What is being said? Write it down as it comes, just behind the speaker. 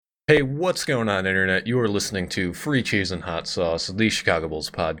Hey, what's going on, Internet? You are listening to Free Cheese and Hot Sauce, the Chicago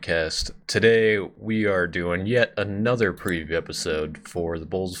Bulls podcast. Today, we are doing yet another preview episode for the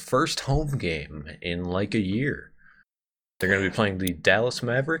Bulls' first home game in like a year. They're going to be playing the Dallas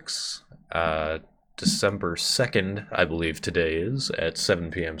Mavericks, December 2nd, I believe today is, at 7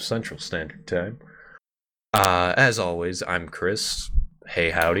 p.m. Central Standard Time. As always, I'm Chris. Hey,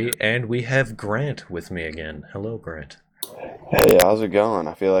 howdy, and we have Grant with me again. Hello, Grant. Hey, how's it going?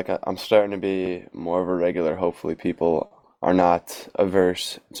 I feel like I'm starting to be more of a regular. Hopefully, people are not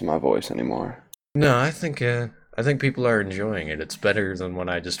averse to my voice anymore. No, I think people are enjoying it. It's better than when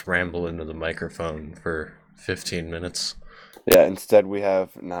I just ramble into the microphone for 15 minutes. Yeah, instead we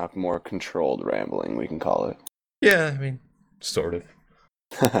have now more controlled rambling, we can call Yeah, I mean, sort of.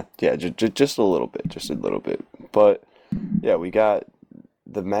 it. Yeah, just a little bit, just a little bit. But yeah, we got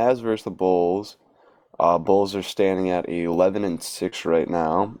the Mavs versus the Bulls. Bulls are standing at 11-6 right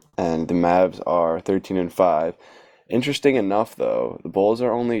now, and the Mavs are 13-5. Interesting enough, though, the Bulls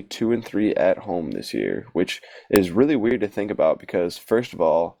are only 2-3 at home this year, which is really weird to think about because, first of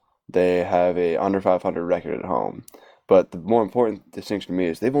all, they have a under 500 record at home. But the more important distinction to me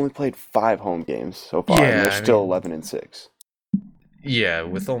is they've only played five home games so far, and they're Yeah, I still mean, 11-6. yeah,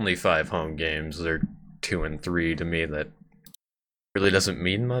 with only five home games, they're 2 and 3 to me. That really doesn't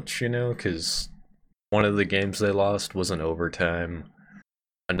mean much, because one of the games they lost was in overtime.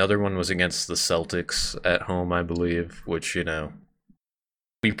 Another one was against the Celtics at home, I believe, which,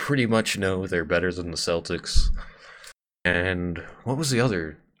 we pretty much know they're better than the Celtics. And what was the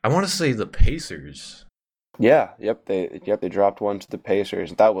other? I want to say the Pacers. Yep, they dropped one to the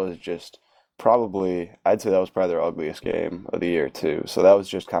Pacers. That was just probably I'd say that was probably their ugliest game of the year too. So that was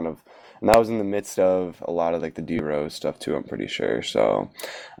just kind of and that was in the midst of a lot of like the D Rose stuff too, I'm pretty sure. So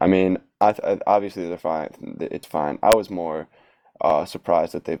I mean, obviously they're fine. It's fine. I was more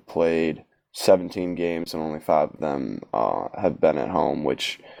surprised that they've played 17 games and only five of them have been at home,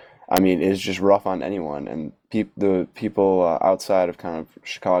 which I mean is just rough on anyone. And the people outside of kind of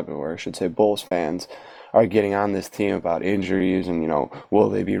Chicago, or I should say Bulls fans, are getting on this team about injuries and will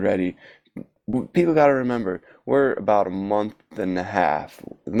they be ready? People got to remember we're about a month and a half,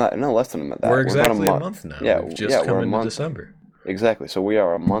 not no less than We're that. We're about a exactly a month. month now. Yeah, We've yeah, just we're come a into month. December. Exactly. So we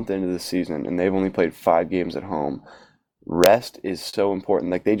are a month into the season, and they've only played five games at home. Rest is so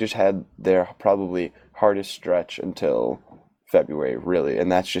important. Like they just had their probably hardest stretch until February, really,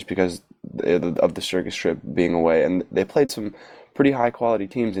 and that's just because of the circus trip being away. And they played some pretty high quality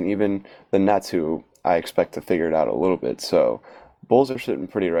teams, and even the Nets, who I expect to figure it out a little bit. So Bulls are sitting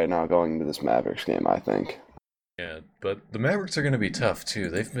pretty right now going into this Mavericks game, I think. Yeah, but the Mavericks are going to be tough too.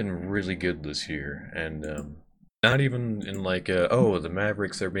 They've been really good this year, and not even in like oh, the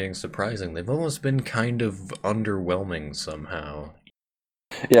Mavericks are being surprising. They've almost been kind of underwhelming somehow.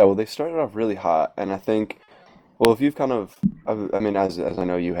 Yeah, well, they started off really hot, and I think, well, if you've kind of, I mean, as I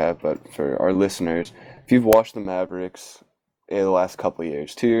know you have, but for our listeners, if you've watched the Mavericks in the last couple of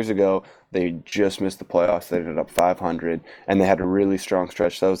years, 2 years ago, they just missed the playoffs. They ended up 500, and they had a really strong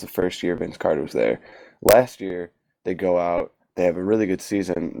stretch. That was the first year Vince Carter was there. Last year, they go out, they have a really good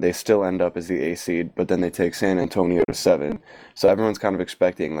season. They still end up as the A seed, but then they take San Antonio to seven. So everyone's kind of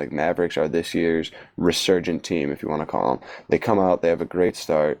expecting like Mavericks are this year's resurgent team, if you want to call them. They come out, they have a great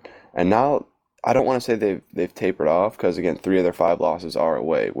start, and now I don't want to say they've tapered off because again, three of their five losses are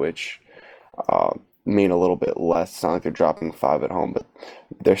away, which uh, mean a little bit less. It's not like they're dropping five at home, but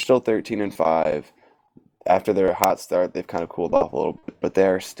they're still 13-5. After their hot start, they've kind of cooled off a little bit, but they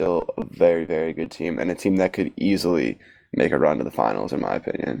are still a very, very good team and a team that could easily make a run to the finals, in my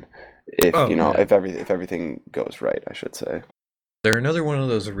opinion. If Oh yeah, if everything goes right, I should say. they're another one of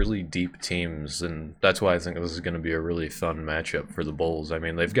those really deep teams, and that's why I think this is going to be a really fun matchup for the Bulls. I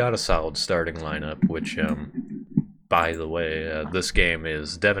mean, they've got a solid starting lineup, which, by the way, this game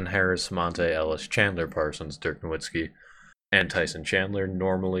is Devin Harris, Monte Ellis, Chandler Parsons, Dirk Nowitzki, and Tyson Chandler.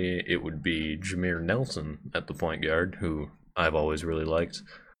 Normally, it would be Jameer Nelson at the point guard, who I've always really liked.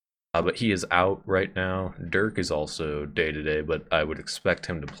 But he is out right now. Dirk is also day to day, but I would expect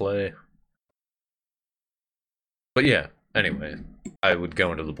him to play. But yeah, anyway, I would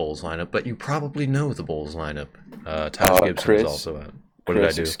go into the Bulls lineup, but you probably know the Bulls lineup. Taj Uh, Gibson is Chris, also out. What did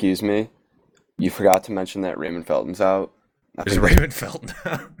I Chris, do? excuse me. You forgot to mention that Raymond Felton's out. I Is think that's Raymond Felton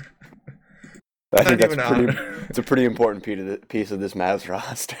out? I think Not that's even out. pretty. It's a pretty important piece of this Mavs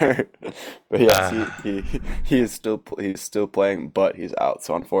roster. But yes, uh, he's still playing, but he's out.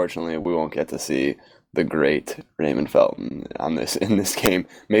 So unfortunately, we won't get to see the great Raymond Felton on this in this game.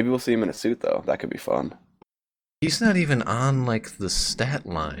 Maybe we'll see him in a suit though. That could be fun. He's not even on like the stat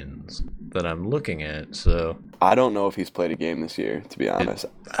lines that I'm looking at, so I don't know if he's played a game this year, to be it, honest.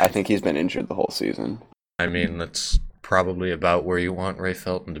 I I, think he's been injured the whole season. I mean that's probably about where you want Ray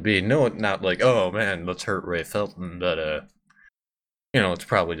Felton to be. No, not like, oh man, let's hurt Ray Felton, but it's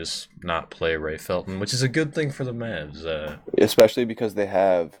probably just not play Ray Felton, which is a good thing for the Mavs. Especially because they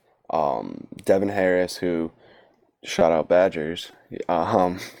have Devin Harris, who shout out Badgers.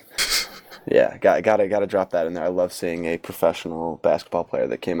 Um, yeah, gotta drop that in there. I love seeing a professional basketball player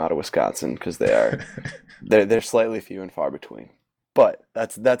that came out of Wisconsin because they're slightly few and far between. But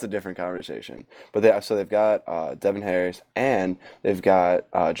that's a different conversation. But they've got Devin Harris and they've got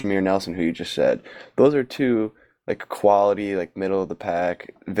Jameer Nelson, who you just said. Those are two like quality, like middle of the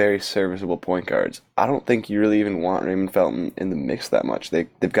pack, very serviceable point guards. I don't think you really even want Raymond Felton in the mix that much. They've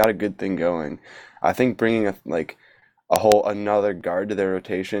got a good thing going. I think bringing a whole another guard to their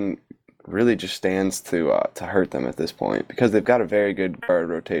rotation really just stands to hurt them at this point because they've got a very good guard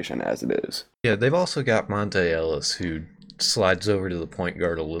rotation as it is. Yeah, they've also got Monte Ellis, who slides over to the point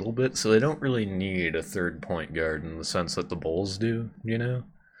guard a little bit, so they don't really need a third point guard in the sense that the Bulls do, you know?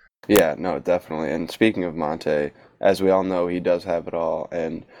 Yeah, no, definitely. And speaking of Monte, as we all know, he does have it all,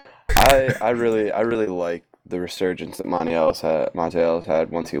 and I really like the resurgence that Monte Ellis had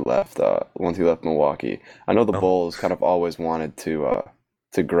once he left Milwaukee. I know the Oh, Bulls kind of always wanted to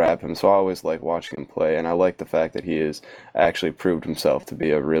grab him, so I always like watching him play, and I like the fact that he has actually proved himself to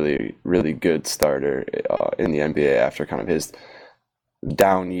be a really really good starter in the NBA after kind of his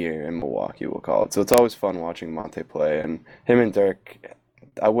down year in Milwaukee, we'll call it. So it's always fun watching Monte play, and him and Dirk.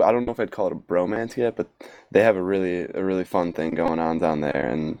 I don't know if I'd call it a bromance yet, but they have a really fun thing going on down there,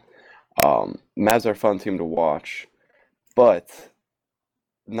 and Mavs are a fun team to watch, but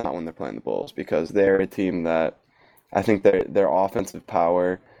not when they're playing the Bulls because they're a team that I think their offensive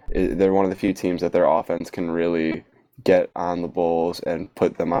power. They're one of the few teams that their offense can really get on the Bulls and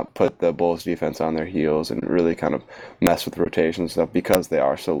put the Bulls defense on their heels, and really kind of mess with rotation stuff because they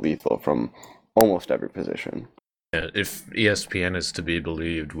are so lethal from almost every position. yeah, if ESPN is to be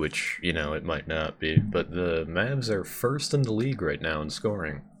believed, which, it might not be, but the Mavs are first in the league right now in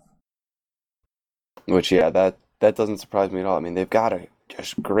scoring. Which, yeah, that doesn't surprise me at all. I mean, they've got a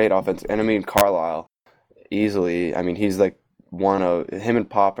just great offense, and I mean Carlisle easily. I mean, he's like one of him and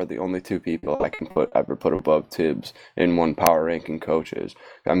Pop are the only two people I can ever put above Tibbs in one power ranking coaches.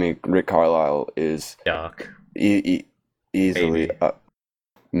 I mean, Rick Carlisle is Doc, e e easily maybe.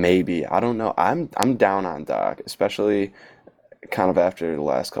 maybe I don't know. I'm down on Doc, especially kind of after the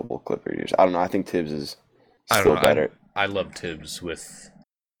last couple of Clipper years. I don't know. I think Tibbs is I don't still know. better. I love Tibbs with,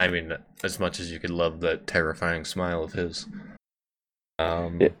 I mean, as much as you could love that terrifying smile of his. Yeah,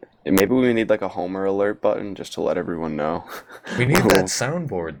 Um, maybe we need like a Homer alert button just to let everyone know. we need that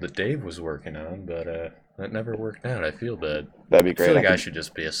soundboard that Dave was working on, but that never worked out. I feel bad. That'd be I feel great. I like I could should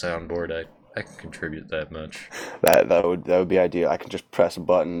just be a soundboard. I can contribute that much. that would be ideal. I can just press a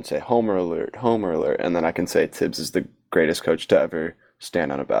button and say Homer alert, and then I can say Tibbs is the greatest coach to ever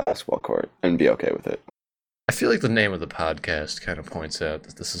stand on a basketball court and be okay with it. I feel like the name of the podcast kind of points out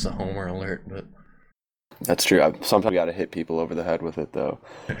that this is a Homer alert, but That's true. I've sometimes got to hit people over the head with it though.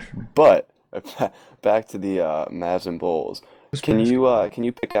 But back to the Mavs and Bulls. this Can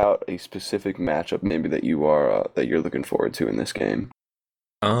you pick out a specific matchup maybe that you're looking forward to in this game?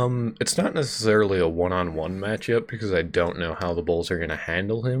 It's not necessarily a one-on-one matchup because I don't know how the Bulls are going to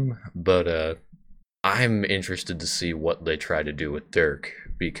handle him, but I'm interested to see what they try to do with Dirk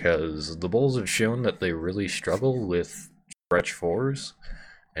because the Bulls have shown that they really struggle with stretch fours,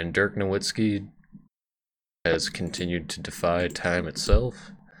 and Dirk Nowitzki has continued to defy time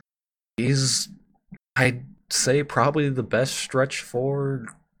itself. He's, I'd say, probably the best stretch four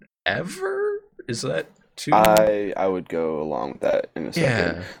ever. Is that too? I would go along with that in a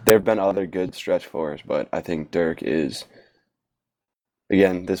second. Yeah. There have been other good stretch fours, but I think Dirk is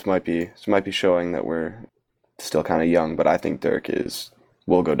again, this might be showing that we're still kind of young, but I think Dirk is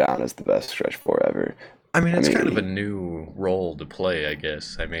will go down as the best stretch four ever. I mean, I it's mean, kind of a new role to play, I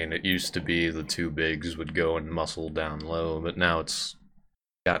guess. I mean, it used to be the two bigs would go and muscle down low, but now it's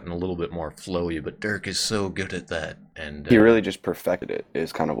gotten a little bit more flowy. But Dirk is so good at that, and he really just perfected it,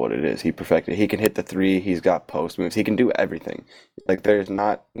 is kind of what it is. He perfected. He can hit the three. He's got post moves. He can do everything. Like there's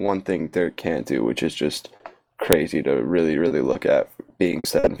not one thing Dirk can't do, which is just crazy to really, really look at being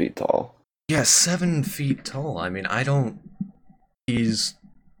 7 feet tall. yeah, 7 feet tall. I mean, I don't. He's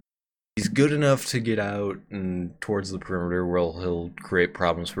he's good enough to get out and towards the perimeter where he'll create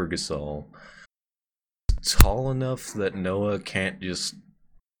problems for Gasol. Tall enough that Noah can't just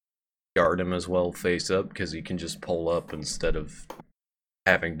guard him as well face up because he can just pull up instead of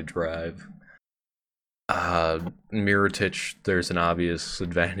having to drive. Mirotic, there's an obvious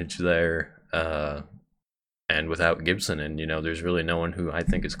advantage there. And without Gibson, and there's really no one who I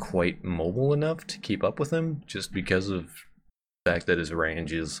think is quite mobile enough to keep up with him, just because of the fact that his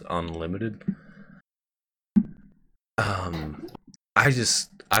range is unlimited. I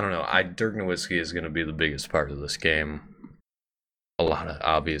don't know. Dirk Nowitzki is going to be the biggest part of this game. A lot of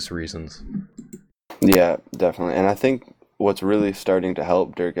obvious reasons. Yeah, definitely. And I think what's really starting to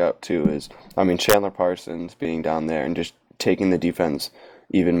help Dirk out too is, I mean, Chandler Parsons being down there and just taking the defense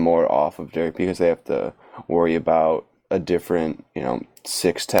even more off of Dirk because they have to worry about a different,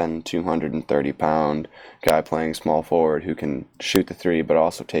 6'10", 230-pound guy playing small forward who can shoot the three but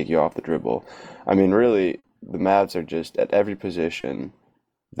also take you off the dribble. I mean, really, the Mavs are just at every position.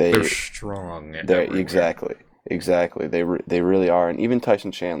 They're They strong they're everywhere. exactly. They really are. And even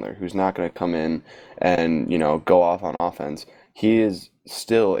Tyson Chandler, who's not going to come in and, go off on offense, he is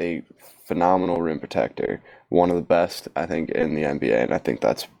still a phenomenal rim protector, one of the best, I think, in the NBA, and I think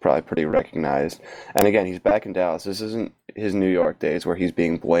that's probably pretty recognized. And again, he's back in Dallas. This isn't his New York days where he's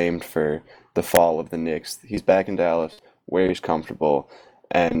being blamed for the fall of the Knicks. He's back in Dallas where he's comfortable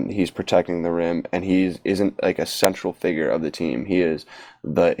and he's protecting the rim and he isn't like a central figure of the team. He's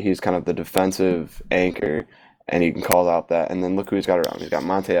kind of the defensive anchor and he can call out that. And then look who he's got around. He's got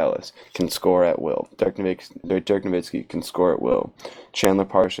Monte Ellis, can score at will. Dirk Nowitzki can score at will. Chandler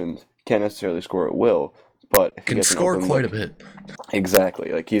Parsons can't necessarily score at will, but if he Can gets an score open quite a look, bit.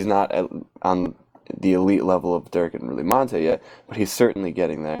 exactly. Like he's not on the elite level of Dirk and really Monte yet, but he's certainly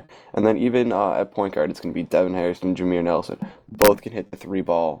getting there. And then even at point guard, it's going to be Devin Harris and Jameer Nelson. Both can hit the three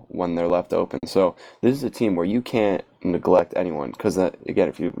ball when they're left open. So this is a team where you can't neglect anyone because again,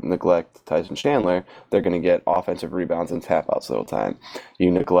 if you neglect Tyson Chandler, they're going to get offensive rebounds and tap outs the whole time.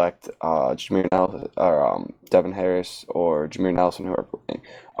 You neglect Jameer Nelson or Devin Harris or Jameer Nelson who are playing.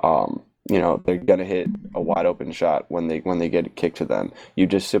 They're gonna hit a wide open shot when they get it kicked to them. You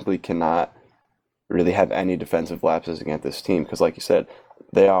just simply cannot really have any defensive lapses against this team because, like you said,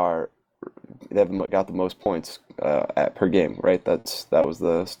 they are they've got the most points per game, right? That was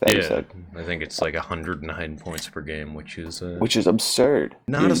the stat you Yeah, said, I think it's like 109 points per game, which is which is absurd.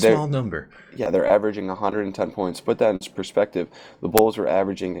 not a They're small number. Yeah, they're averaging 110 points. Put that in perspective, the Bulls were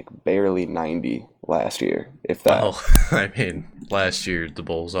averaging like barely 90 last year, if that. Well, I mean, last year the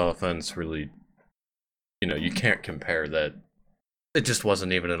Bulls' offense really, you can't compare that. It just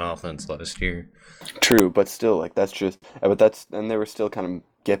wasn't even an offense last year. True, but still, like that's just, but that's, and they were still kind of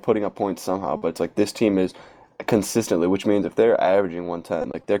get putting up points somehow. But it's like this team is consistently, which means if they're averaging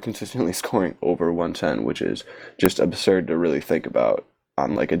 110, like they're consistently scoring over 110, which is just absurd to really think about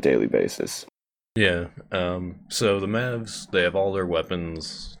on like a daily basis. Yeah. So the Mavs, they have all their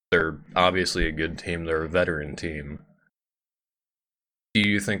weapons. They're obviously a good team. They're a veteran team. Do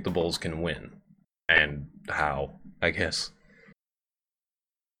you think the Bulls can win? And how? I guess.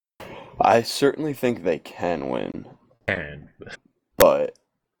 I certainly think they can win, And but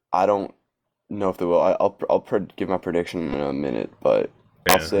I don't know if they will. I'll give my prediction in a minute, but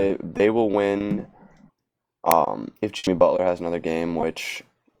I'll yeah, say they will win. If Jimmy Butler has another game, which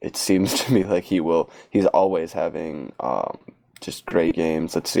it seems to me like he will, he's always having just great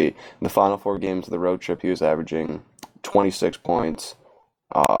games. Let's see, in the final four games of the road trip, he was averaging 26 points,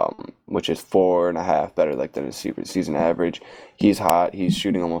 which is 4.5 better like than his season average. He's hot. He's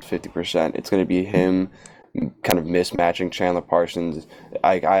shooting almost 50%. It's going to be him kind of mismatching Chandler Parsons.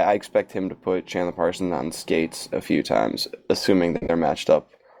 I expect him to put Chandler Parsons on skates a few times, assuming that they're matched up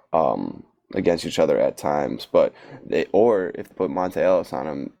against each other at times. But or if they put Monte Ellis on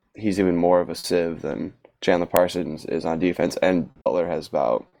him, he's even more of a sieve than Chandler Parsons is on defense. And Butler has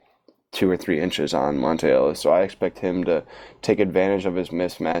about 2 or 3 inches on Monte Ellis, so I expect him to take advantage of his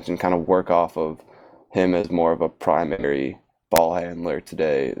mismatch and kind of work off of him as more of a primary ball handler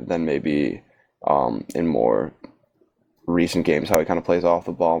today than maybe in more recent games, how he kind of plays off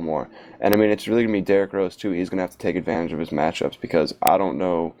the ball more. And I mean, it's really gonna be Derrick Rose too. He's gonna have to take advantage of his matchups because I don't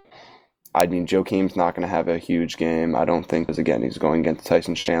know. I mean, Joakim's not gonna have a huge game. I don't think because again he's going against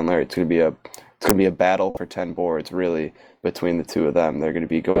Tyson Chandler. It's gonna be a battle for 10 boards really between the two of them. They're gonna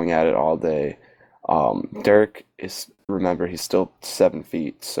be going at it all day. Dirk is remember he's still 7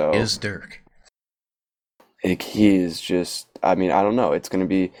 feet, so is Dirk. he is just. I mean, I don't know. It's gonna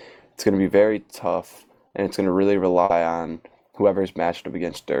be very tough, and it's gonna really rely on whoever's matched up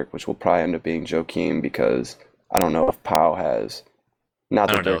against Dirk, which will probably end up being Joakim because I don't know if Powell has. Not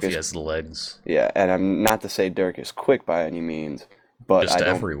I that don't know Dirk if he is, has the legs. yeah, and I'm not to say Dirk is quick by any means, but Just I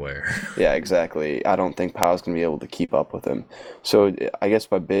don't. everywhere. Yeah, exactly. I don't think Powell's gonna be able to keep up with him. So I guess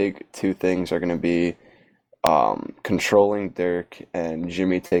my big two things are gonna be controlling Dirk and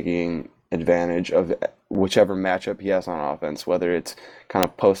Jimmy taking advantage of whichever matchup he has on offense, whether it's kind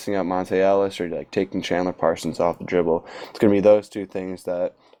of posting up Monte Ellis or like taking Chandler Parsons off the dribble. It's going to be those two things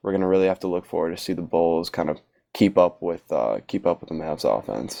that we're going to really have to look for to see the Bulls kind of keep up with the Mavs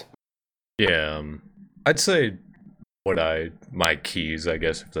offense. Yeah, I'd say my keys, I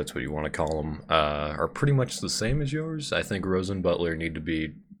guess, if that's what you want to call them, are pretty much the same as yours. I think Rose and Butler need to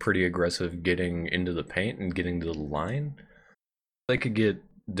be pretty aggressive getting into the paint and getting to the line. If they could get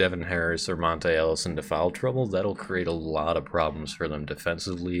Devin Harris or Monte Ellis into foul trouble, that'll create a lot of problems for them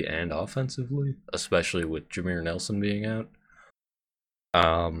defensively and offensively, especially with Jameer Nelson being out.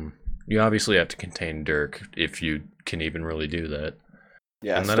 You obviously have to contain Dirk if you can even really do that.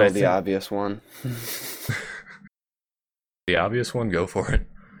 Yeah, and then the obvious one. The obvious one, go for it.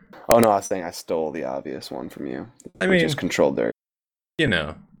 Oh no, I was saying I stole the obvious one from you. I mean, just control Dirk. You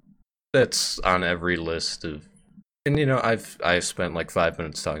know, that's on every list of, and I've spent like 5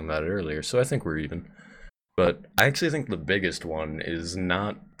 minutes talking about it earlier, so I think we're even. But I actually think the biggest one is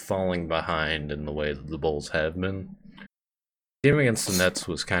not falling behind in the way that the Bulls have been. The game against the Nets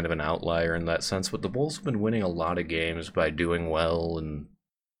was kind of an outlier in that sense, but the Bulls have been winning a lot of games by doing well in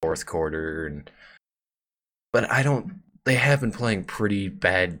fourth quarter, but they have been playing pretty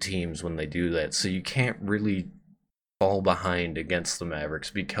bad teams when they do that, so you can't really fall behind against the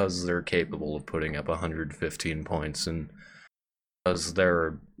Mavericks because they're capable of putting up 115 points, and because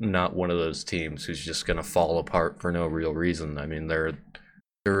they're not one of those teams who's just going to fall apart for no real reason. I mean, they're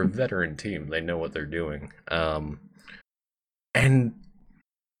a veteran team. They know what they're doing. And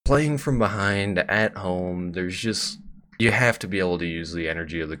playing from behind at home, you have to be able to use the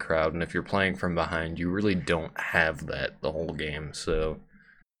energy of the crowd, and if you're playing from behind, you really don't have that the whole game, so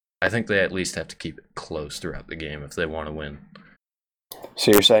I think they at least have to keep it close throughout the game if they want to win.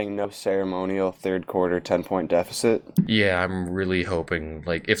 So you're saying no ceremonial third quarter 10-point deficit? Yeah, I'm really hoping,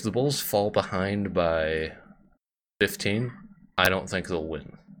 like, if the Bulls fall behind by 15, I don't think they'll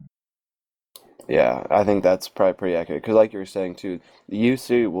win. Yeah, I think that's probably pretty accurate, because like you were saying too, the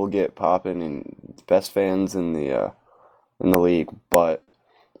UC will get popping and best fans in the league, but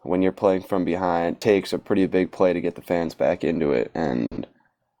when you're playing from behind, it takes a pretty big play to get the fans back into it, and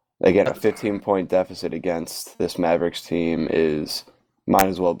again, a 15-point deficit against this Mavericks team might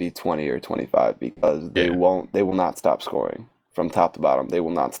as well be 20 or 25, because they will not stop scoring from top to bottom. They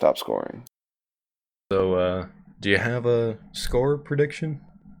will not stop scoring. So, do you have a score prediction?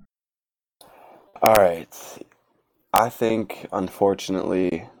 All right. I think,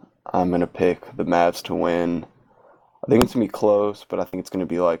 unfortunately, I'm going to pick the Mavs to win. I think it's going to be close, but I think it's going to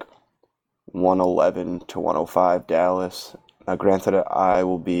be like 111 to 105 Dallas. Now, granted, I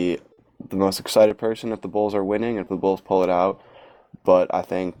will be the most excited person if the Bulls are winning, if the Bulls pull it out. But I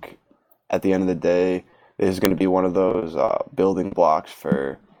think at the end of the day, this is going to be one of those building blocks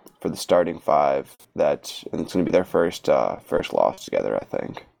for the starting five. And it's going to be their first loss together, I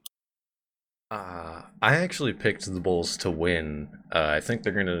think. I actually picked the Bulls to win. I think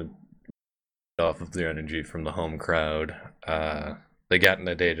they're going to off of the energy from the home crowd. They got in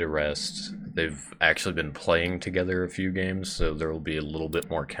a day to rest. They've actually been playing together a few games, so there will be a little bit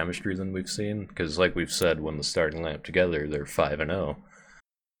more chemistry than we've seen. Because, like we've said, when the starting lineup together, they're 5-0. I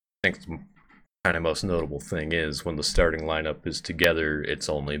think the kind of most notable thing is when the starting lineup is together, it's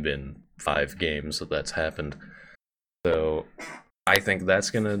only been 5 games that's happened. So I think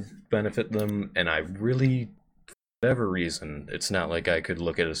that's going to benefit them, and I really, for whatever reason, it's not like I could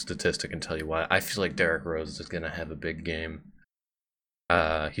look at a statistic and tell you why. I feel like Derrick Rose is going to have a big game.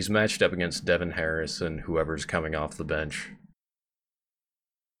 He's matched up against Devin Harris and whoever's coming off the bench.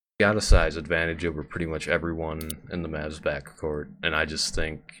 Got a size advantage over pretty much everyone in the Mavs backcourt, and I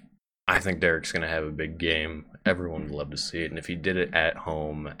think Derrick's going to have a big game. Everyone would love to see it, and if he did it at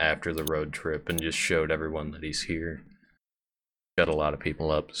home after the road trip and just showed everyone that he's here, got a lot of people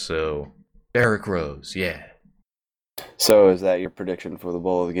up. So Derrick Rose, yeah. So is that your prediction for the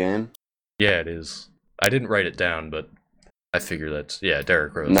Bull of the game? Yeah, it is. I didn't write it down, but I figure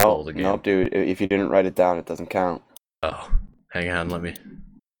Derrick Rose Bull of the game. No, dude. If you didn't write it down, it doesn't count. Oh, hang on, let me.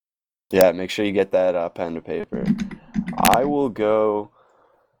 Yeah, make sure you get that pen to paper. I will go.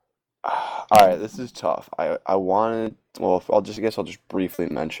 All right, this is tough. I wanted. Well, I'll just briefly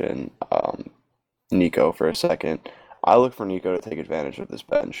mention Nico for a second. I look for Nico to take advantage of this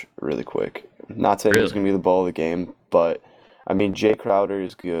bench really quick. Not saying he's going to be the ball of the game, but I mean, Jay Crowder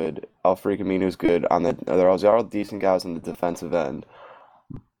is good. Al-Farouq Aminu is good. They're all decent guys on the defensive end.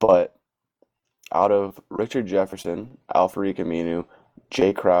 But out of Richard Jefferson, Al-Farouq Aminu,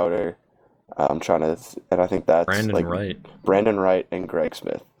 Jay Crowder, and I think that's Brandon Wright and Greg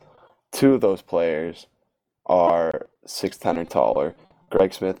Smith. 2 of those players are 6'10" or taller.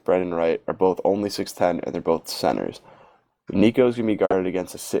 Greg Smith, Brendan Wright are both only 6'10", and they're both centers. Nico's going to be guarded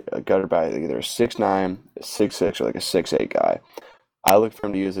against guarded by either a 6'9", a 6'6", or like a 6'8" guy. I look for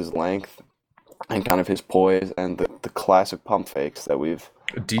him to use his length and kind of his poise and the classic pump fakes that we've...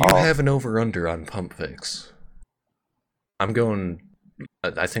 Do you have an over-under on pump fakes? I'm going...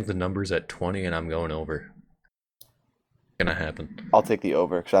 I think the number's at 20, and I'm going over. Gonna happen. I'll take the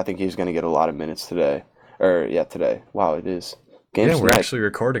over, because I think he's going to get a lot of minutes today. Today. Wow, it is. Game's we're actually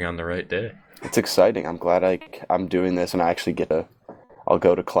recording on the right day. It's exciting. I'm glad I'm doing this, and I actually get to... I'll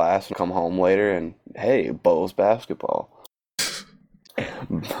go to class and come home later, and hey, Bulls basketball.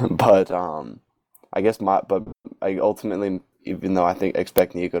 But, I guess I ultimately, even though I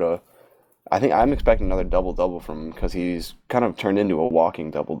expect Nico to... I think I'm expecting another double-double from him, because he's kind of turned into a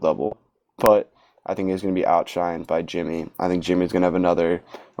walking double-double. But I think he's going to be outshined by Jimmy. I think Jimmy's going to have another,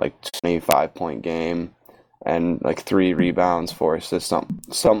 25-point game and, 3 rebounds for assists,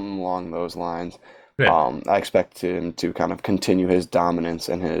 something along those lines. Yeah. I expect him to kind of continue his dominance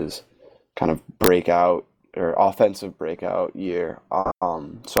and his kind of breakout, or offensive breakout year. So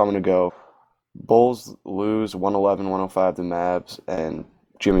I'm going to go Bulls lose 111-105 to Mavs, and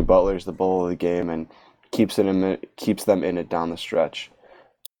Jimmy Butler's the bull of the game and keeps them in it down the stretch.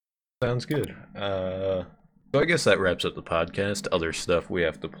 Sounds good. So I guess that wraps up the podcast. Other stuff we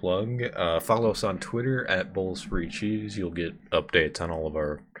have to plug. Follow us on Twitter at BullsFreeCheese. You'll get updates on all of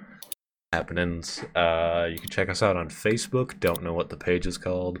our happenings. You can check us out on Facebook. Don't know what the page is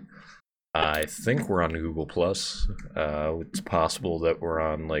called. I think we're on Google+. It's possible that we're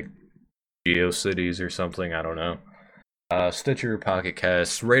on GeoCities or something. I don't know. Stitcher, Pocket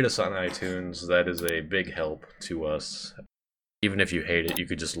Casts. Rate us on iTunes. That is a big help to us. Even if you hate it, you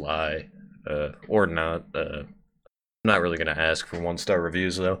could just lie. Or not. I'm not really going to ask for 1-star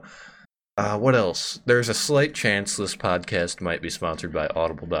reviews, though. What else? There's a slight chance this podcast might be sponsored by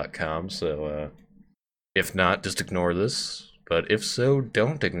Audible.com, so if not, just ignore this. But if so,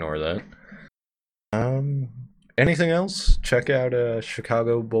 don't ignore that. Anything else? Check out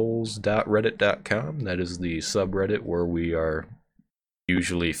chicagobulls.reddit.com. That is the subreddit where we are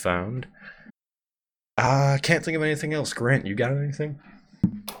usually found. I can't think of anything else. Grant, you got anything?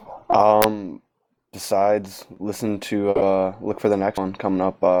 Besides, listen to look for the next one coming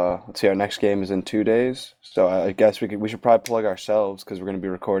up. Let's see, our next game is in 2 days, so I guess we should probably plug ourselves, because we're going to be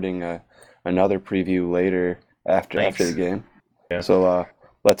recording another preview later after the game. Yeah. So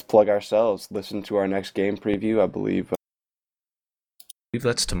let's plug ourselves. Listen to our next game preview. I believe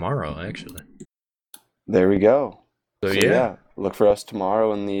that's tomorrow, actually. There we go. So yeah, look for us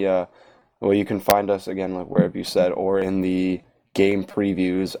tomorrow in the. Well, you can find us again, wherever you said, or in the game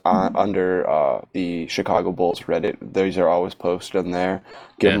previews under the Chicago Bulls Reddit. These are always posted in there.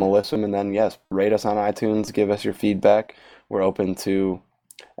 Give them a listen, and then, yes, rate us on iTunes. Give us your feedback. We're open to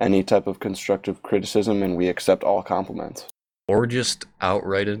any type of constructive criticism, and we accept all compliments. Or just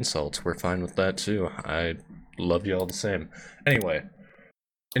outright insults. We're fine with that, too. I love you all the same. Anyway,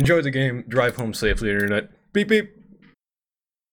 enjoy the game. Drive home safely, Internet. Beep, beep.